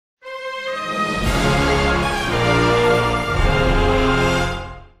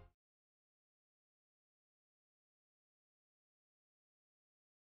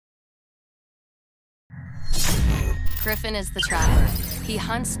Griffin is the trapper. He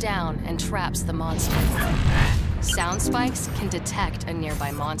hunts down and traps the monster. Sound spikes can detect a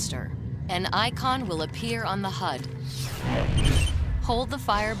nearby monster. An icon will appear on the HUD. Hold the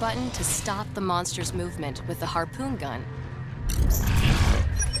fire button to stop the monster's movement with the Harpoon Gun.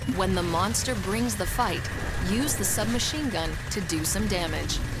 When the monster brings the fight, use the submachine gun to do some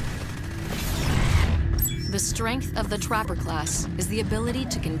damage. The strength of the Trapper class is the ability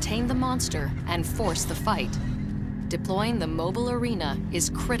to contain the monster and force the fight. Deploying the mobile arena is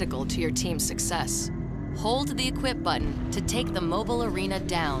critical to your team's success. Hold the equip button to take the mobile arena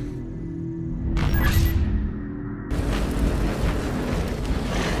down.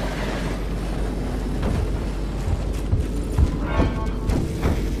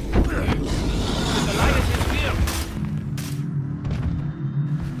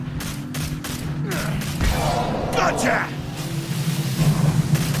 Gotcha!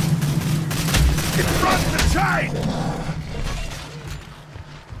 It runs the chain!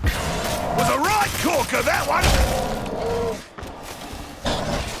 Was a right corker, that one!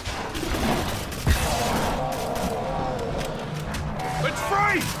 It's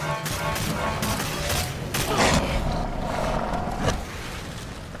free!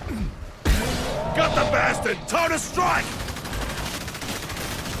 Got the bastard! Time to strike!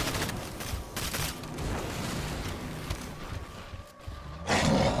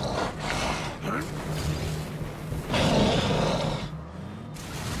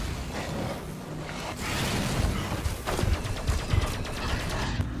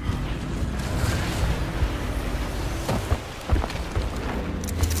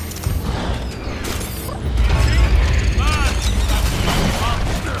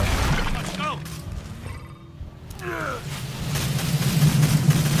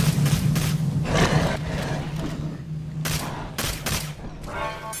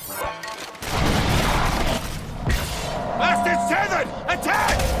 Bastard's tethered!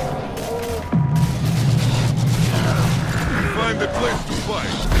 Attack! Find the place to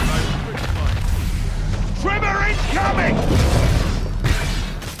fight, and I will fix mine. Trimmer incoming!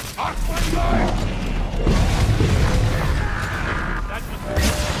 Arc my line! That was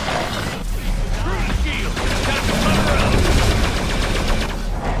through the shield! Attack the front row!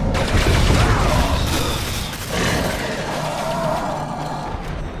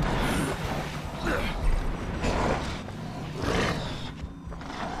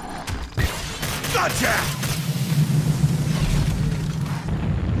 Gotcha!